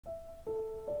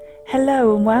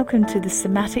Hello and welcome to the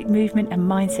Somatic Movement and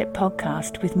Mindset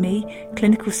podcast with me,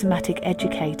 clinical somatic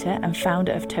educator and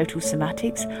founder of Total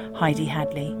Somatics, Heidi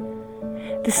Hadley.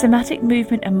 The Somatic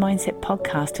Movement and Mindset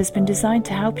podcast has been designed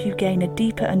to help you gain a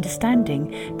deeper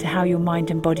understanding to how your mind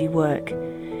and body work.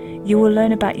 You will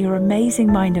learn about your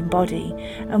amazing mind and body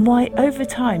and why over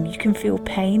time you can feel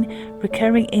pain,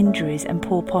 recurring injuries and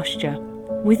poor posture.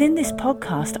 Within this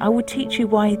podcast, I will teach you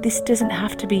why this doesn't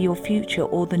have to be your future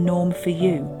or the norm for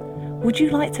you. Would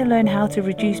you like to learn how to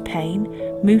reduce pain,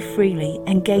 move freely,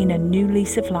 and gain a new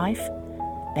lease of life?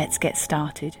 Let's get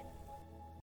started.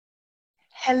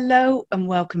 Hello and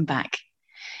welcome back.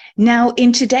 Now,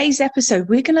 in today's episode,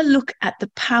 we're going to look at the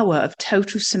power of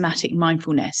total somatic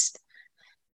mindfulness.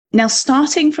 Now,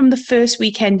 starting from the first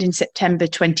weekend in September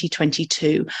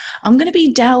 2022, I'm going to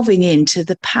be delving into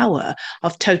the power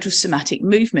of total somatic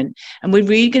movement. And we're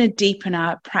really going to deepen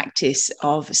our practice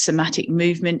of somatic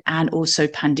movement and also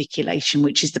pandiculation,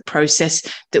 which is the process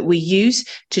that we use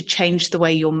to change the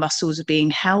way your muscles are being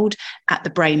held at the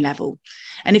brain level.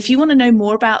 And if you want to know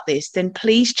more about this, then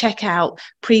please check out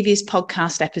previous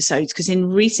podcast episodes, because in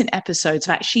recent episodes,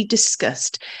 I've actually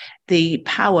discussed the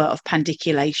power of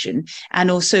pandiculation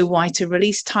and also why to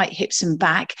release tight hips and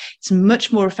back. It's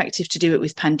much more effective to do it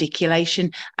with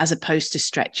pandiculation as opposed to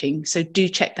stretching. So do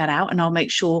check that out, and I'll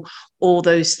make sure all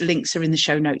those links are in the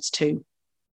show notes too.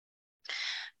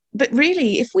 But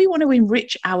really, if we want to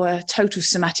enrich our total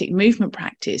somatic movement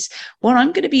practice, what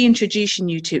I'm going to be introducing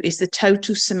you to is the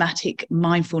total somatic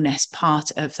mindfulness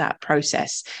part of that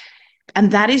process.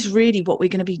 And that is really what we're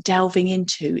going to be delving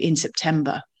into in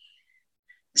September.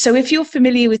 So if you're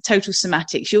familiar with total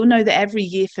somatics, you'll know that every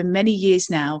year for many years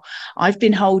now, I've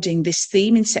been holding this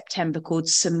theme in September called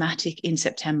Somatic in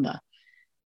September.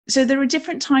 So there are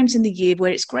different times in the year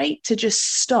where it's great to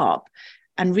just stop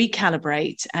and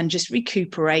recalibrate and just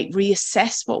recuperate,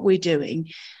 reassess what we're doing.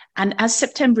 And as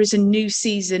September is a new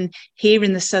season here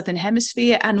in the Southern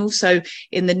Hemisphere and also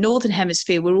in the Northern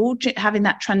Hemisphere, we're all having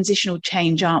that transitional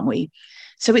change, aren't we?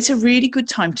 So it's a really good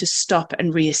time to stop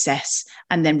and reassess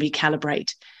and then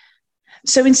recalibrate.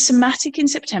 So in Somatic in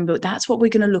September, that's what we're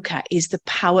going to look at, is the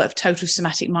power of total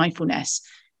somatic mindfulness.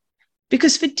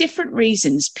 Because for different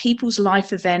reasons, people's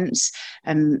life events,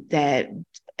 their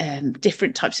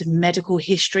different types of medical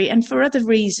history, and for other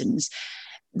reasons,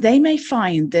 they may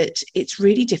find that it's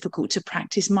really difficult to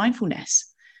practice mindfulness.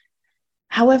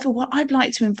 However, what I'd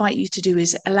like to invite you to do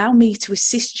is allow me to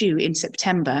assist you in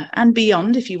September and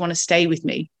beyond if you want to stay with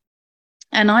me.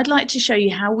 And I'd like to show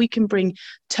you how we can bring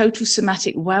total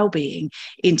somatic well-being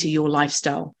into your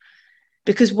lifestyle.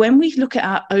 Because when we look at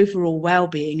our overall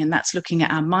well-being, and that's looking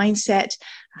at our mindset,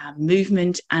 our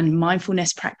movement and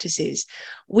mindfulness practices,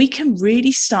 we can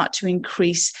really start to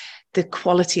increase the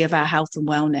quality of our health and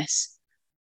wellness.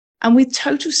 And with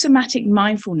total somatic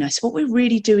mindfulness, what we're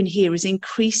really doing here is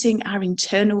increasing our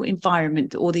internal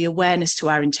environment, or the awareness to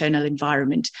our internal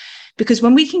environment. Because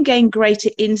when we can gain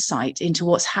greater insight into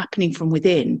what's happening from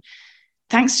within,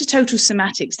 thanks to total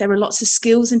somatics, there are lots of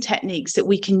skills and techniques that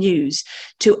we can use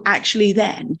to actually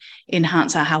then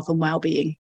enhance our health and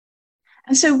well-being.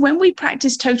 And so when we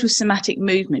practice total somatic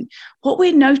movement, what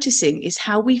we're noticing is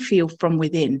how we feel from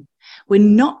within. We're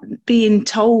not being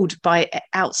told by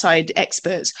outside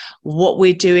experts what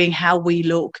we're doing, how we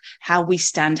look, how we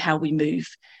stand, how we move.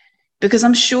 Because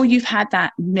I'm sure you've had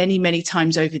that many, many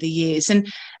times over the years.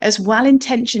 And as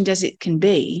well-intentioned as it can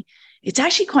be, it's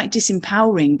actually quite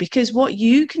disempowering, because what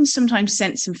you can sometimes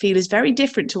sense and feel is very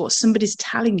different to what somebody's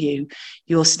telling you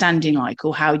you're standing like,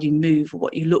 or how you move, or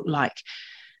what you look like.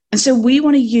 And so we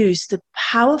want to use the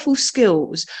powerful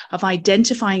skills of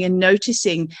identifying and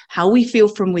noticing how we feel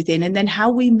from within, and then how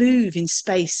we move in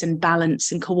space and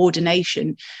balance and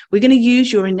coordination. We're going to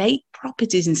use your innate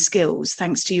properties and skills,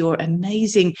 thanks to your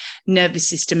amazing nervous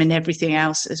system and everything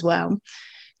else as well,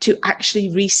 to actually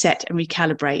reset and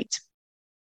recalibrate.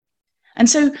 And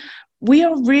so we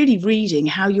are really reading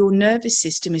how your nervous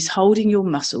system is holding your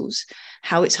muscles,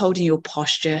 how it's holding your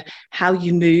posture, how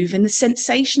you move, and the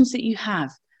sensations that you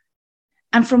have.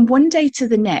 And from one day to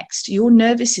the next, your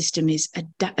nervous system is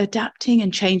adapting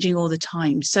and changing all the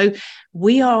time. So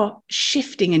we are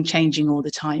shifting and changing all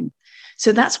the time.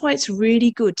 So that's why it's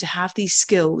really good to have these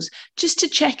skills, just to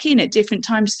check in at different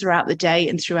times throughout the day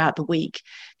and throughout the week,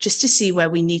 just to see where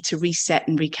we need to reset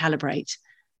and recalibrate.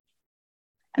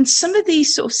 And some of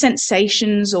these sort of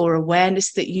sensations or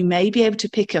awareness that you may be able to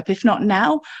pick up, if not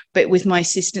now, but with my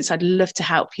assistance, I'd love to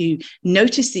help you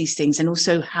notice these things and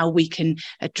also how we can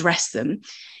address them.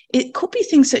 It could be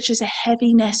things such as a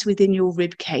heaviness within your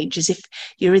rib cage, as if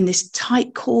you're in this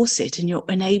tight corset and you're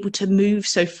unable to move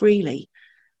so freely.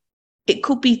 It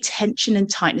could be tension and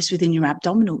tightness within your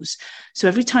abdominals. So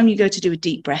every time you go to do a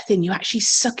deep breath in, you actually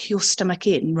suck your stomach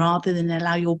in rather than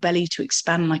allow your belly to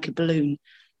expand like a balloon.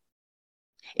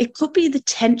 It could be the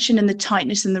tension and the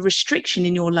tightness and the restriction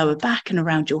in your lower back and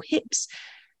around your hips.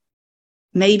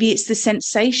 Maybe it's the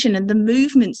sensation and the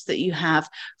movements that you have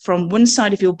from one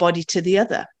side of your body to the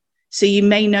other. So you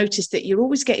may notice that you're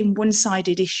always getting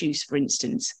one-sided issues, for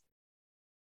instance.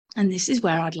 And this is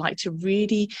where I'd like to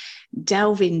really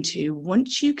delve into.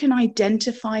 Once you can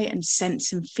identify and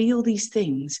sense and feel these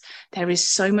things, there is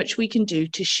so much we can do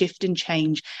to shift and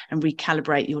change and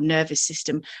recalibrate your nervous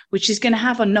system, which is going to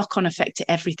have a knock-on effect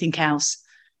to everything else.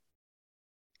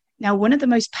 Now, one of the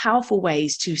most powerful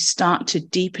ways to start to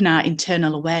deepen our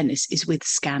internal awareness is with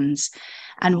scans.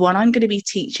 And what I'm going to be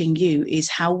teaching you is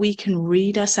how we can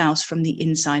read ourselves from the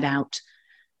inside out.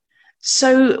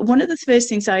 So one of the first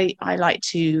things I like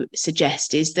to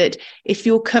suggest is that if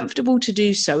you're comfortable to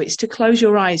do so, it's to close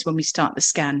your eyes when we start the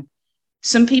scan.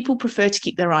 Some people prefer to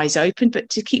keep their eyes open, but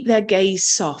to keep their gaze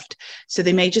soft. So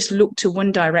they may just look to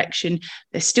one direction.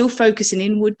 They're still focusing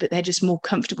inward, but they're just more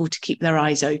comfortable to keep their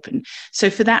eyes open.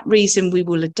 So for that reason, we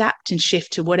will adapt and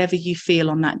shift to whatever you feel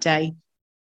on that day.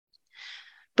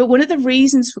 But one of the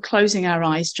reasons for closing our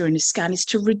eyes during a scan is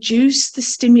to reduce the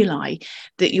stimuli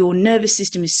that your nervous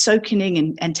system is soaking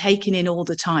in and taking in all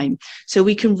the time, so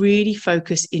we can really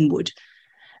focus inward.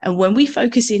 And when we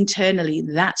focus internally,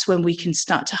 that's when we can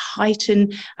start to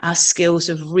heighten our skills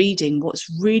of reading what's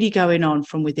really going on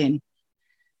from within.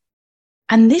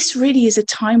 And this really is a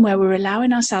time where we're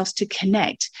allowing ourselves to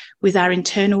connect with our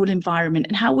internal environment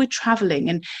and how we're traveling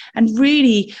and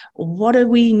really what are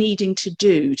we needing to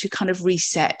do to kind of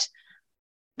reset.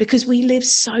 Because we live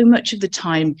so much of the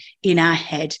time in our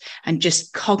head and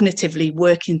just cognitively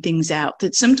working things out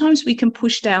that sometimes we can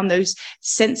push down those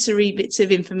sensory bits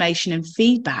of information and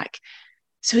feedback.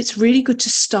 So it's really good to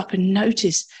stop and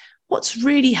notice what's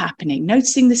really happening,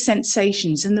 noticing the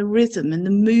sensations and the rhythm and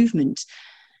the movement.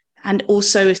 And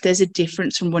also if there's a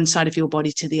difference from one side of your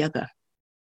body to the other.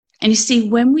 And you see,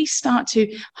 when we start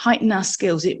to heighten our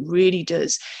skills, it really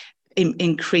does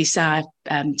increase our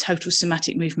total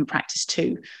somatic movement practice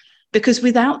too. Because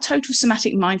without total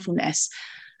somatic mindfulness,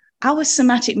 our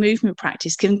somatic movement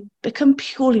practice can become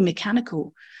purely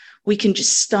mechanical. We can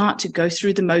just start to go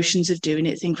through the motions of doing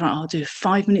it, think, right, I'll do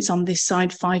 5 minutes on this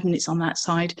side, 5 minutes on that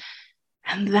side.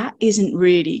 And that isn't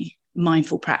really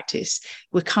mindful practice.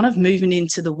 We're kind of moving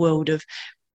into the world of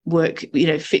work,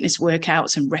 fitness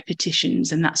workouts and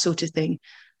repetitions and that sort of thing.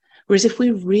 Whereas if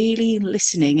we're really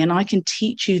listening, and I can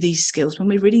teach you these skills, when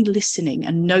we're really listening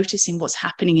and noticing what's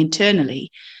happening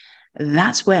internally,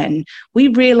 that's when we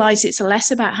realize it's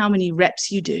less about how many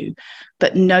reps you do,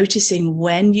 but noticing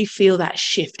when you feel that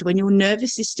shift, when your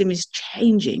nervous system is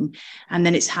changing, and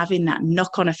then it's having that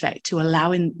knock-on effect to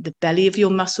allowing the belly of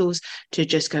your muscles to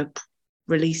just go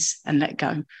release and let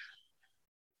go.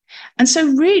 And so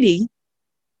really,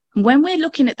 when we're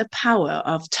looking at the power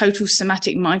of total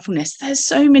somatic mindfulness, there's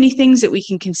so many things that we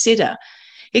can consider.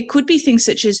 It could be things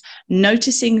such as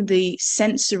noticing the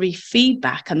sensory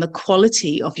feedback and the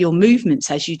quality of your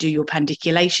movements as you do your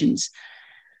pandiculations.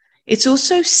 It's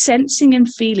also sensing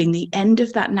and feeling the end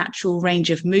of that natural range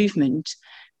of movement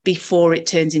before it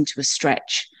turns into a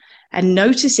stretch. And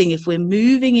noticing if we're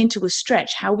moving into a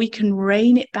stretch, how we can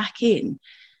rein it back in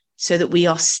so that we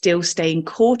are still staying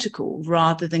cortical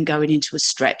rather than going into a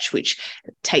stretch, which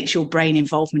takes your brain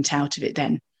involvement out of it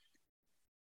then.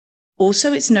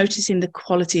 Also, it's noticing the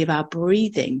quality of our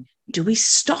breathing. Do we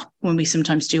stop when we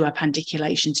sometimes do our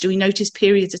pandiculations? Do we notice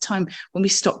periods of time when we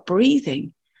stop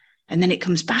breathing and then it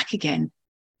comes back again?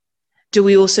 Do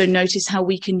we also notice how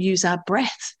we can use our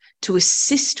breath to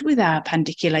assist with our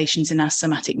pandiculations and our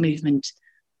somatic movement?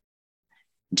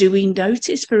 Do we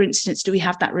notice, for instance, do we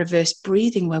have that reverse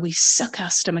breathing where we suck our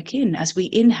stomach in as we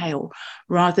inhale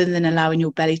rather than allowing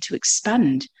your belly to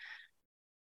expand?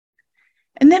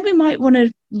 And then we might want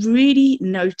to really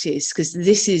notice, because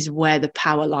this is where the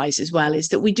power lies as well, is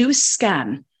that we do a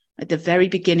scan at the very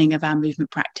beginning of our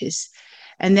movement practice.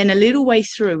 And then a little way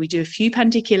through, we do a few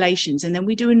pandiculations and then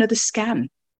we do another scan.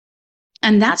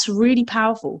 And that's really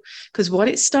powerful because what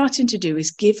it's starting to do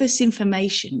is give us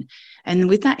information. And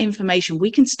with that information, we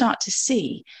can start to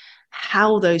see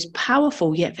how those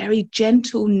powerful yet very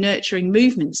gentle, nurturing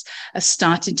movements are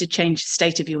starting to change the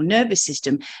state of your nervous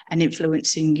system and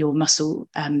influencing your muscle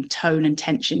tone and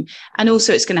tension. And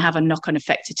also it's going to have a knock-on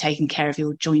effect to taking care of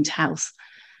your joint health.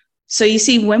 So you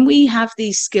see, when we have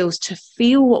these skills to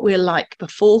feel what we're like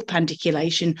before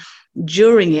pandiculation,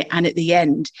 during it and at the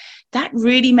end, that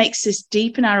really makes us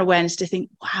deepen our awareness to think,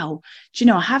 wow, do you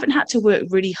know, I haven't had to work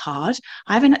really hard.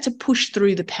 I haven't had to push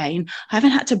through the pain. I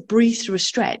haven't had to breathe through a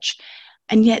stretch.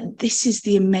 And yet this is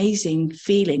the amazing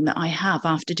feeling that I have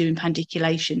after doing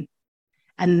pandiculation.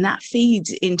 And that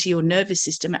feeds into your nervous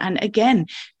system and again,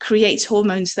 creates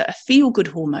hormones that are feel-good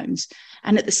hormones.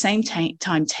 And at the same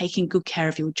time, taking good care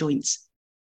of your joints.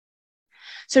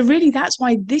 So really, that's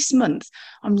why this month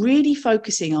I'm really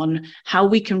focusing on how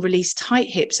we can release tight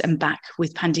hips and back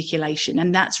with pandiculation.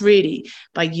 And that's really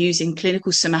by using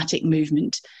clinical somatic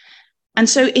movement. And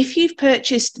so if you've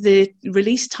purchased the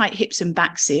Release Tight Hips and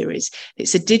Back series,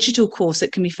 it's a digital course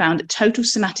that can be found at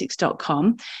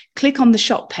totalsomatics.com. Click on the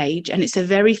shop page and it's the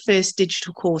very first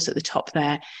digital course at the top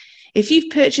there. If you've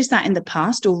purchased that in the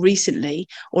past or recently,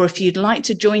 or if you'd like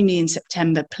to join me in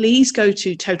September, please go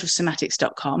to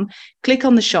totalsomatics.com, click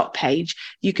on the shop page.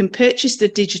 You can purchase the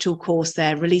digital course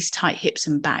there, Release Tight Hips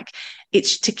and Back.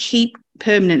 It's to keep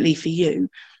permanently for you.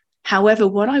 However,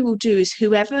 what I will do is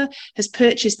whoever has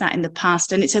purchased that in the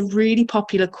past, and it's a really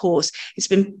popular course, it's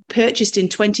been purchased in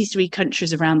 23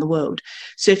 countries around the world.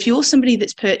 So if you're somebody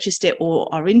that's purchased it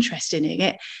or are interested in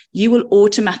it, you will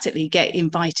automatically get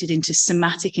invited into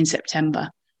Somatic in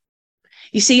September.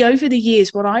 You see, over the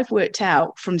years, what I've worked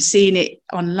out from seeing it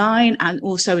online and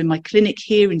also in my clinic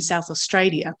here in South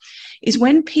Australia is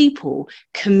when people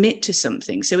commit to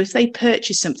something. So if they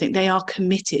purchase something, they are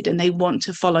committed and they want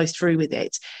to follow through with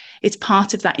it. It's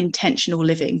part of that intentional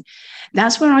living.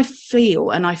 That's where I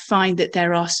feel and I find that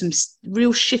there are some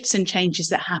real shifts and changes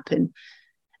that happen.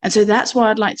 And so that's why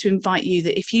I'd like to invite you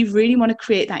that if you really want to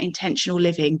create that intentional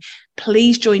living,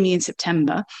 please join me in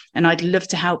September. And I'd love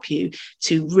to help you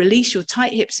to release your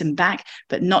tight hips and back,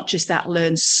 but not just that,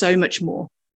 learn so much more.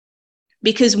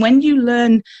 Because when you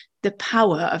learn the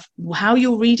power of how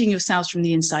you're reading yourselves from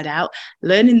the inside out,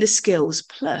 learning the skills,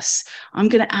 plus I'm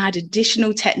going to add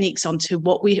additional techniques onto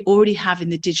what we already have in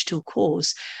the digital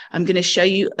course. I'm going to show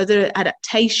you other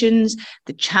adaptations,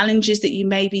 the challenges that you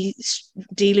may be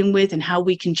dealing with and how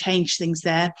we can change things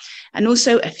there, and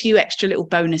also a few extra little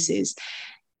bonuses.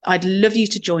 I'd love you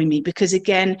to join me because,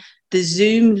 again, the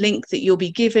Zoom link that you'll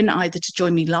be given either to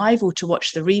join me live or to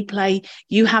watch the replay,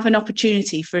 you have an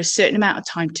opportunity for a certain amount of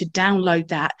time to download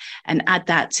that and add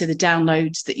that to the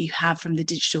downloads that you have from the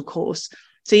digital course.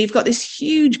 So you've got this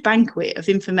huge banquet of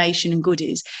information and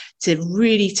goodies to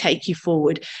really take you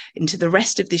forward into the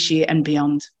rest of this year and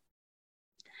beyond.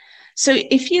 So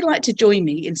if you'd like to join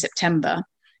me in September,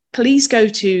 please go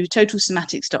to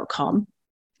totalsomatics.com,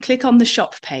 click on the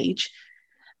shop page,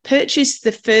 purchase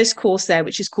the first course there,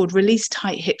 which is called Release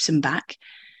Tight Hips and Back.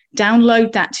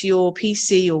 Download that to your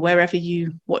PC or wherever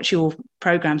you watch your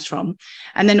programs from.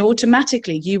 And then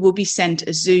automatically you will be sent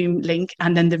a Zoom link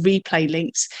and then the replay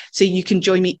links. So you can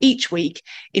join me each week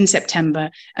in September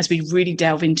as we really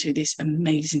delve into this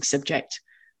amazing subject.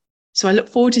 So I look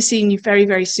forward to seeing you very,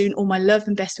 very soon. All my love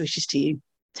and best wishes to you.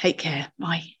 Take care.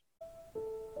 Bye.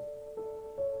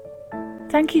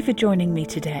 Thank you for joining me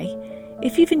today.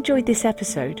 If you've enjoyed this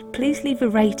episode, please leave a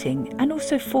rating and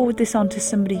also forward this on to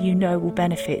somebody you know will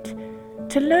benefit.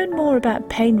 To learn more about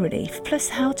pain relief, plus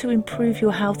how to improve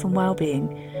your health and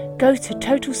well-being, go to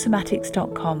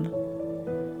totalsomatics.com.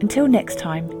 Until next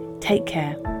time, take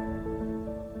care.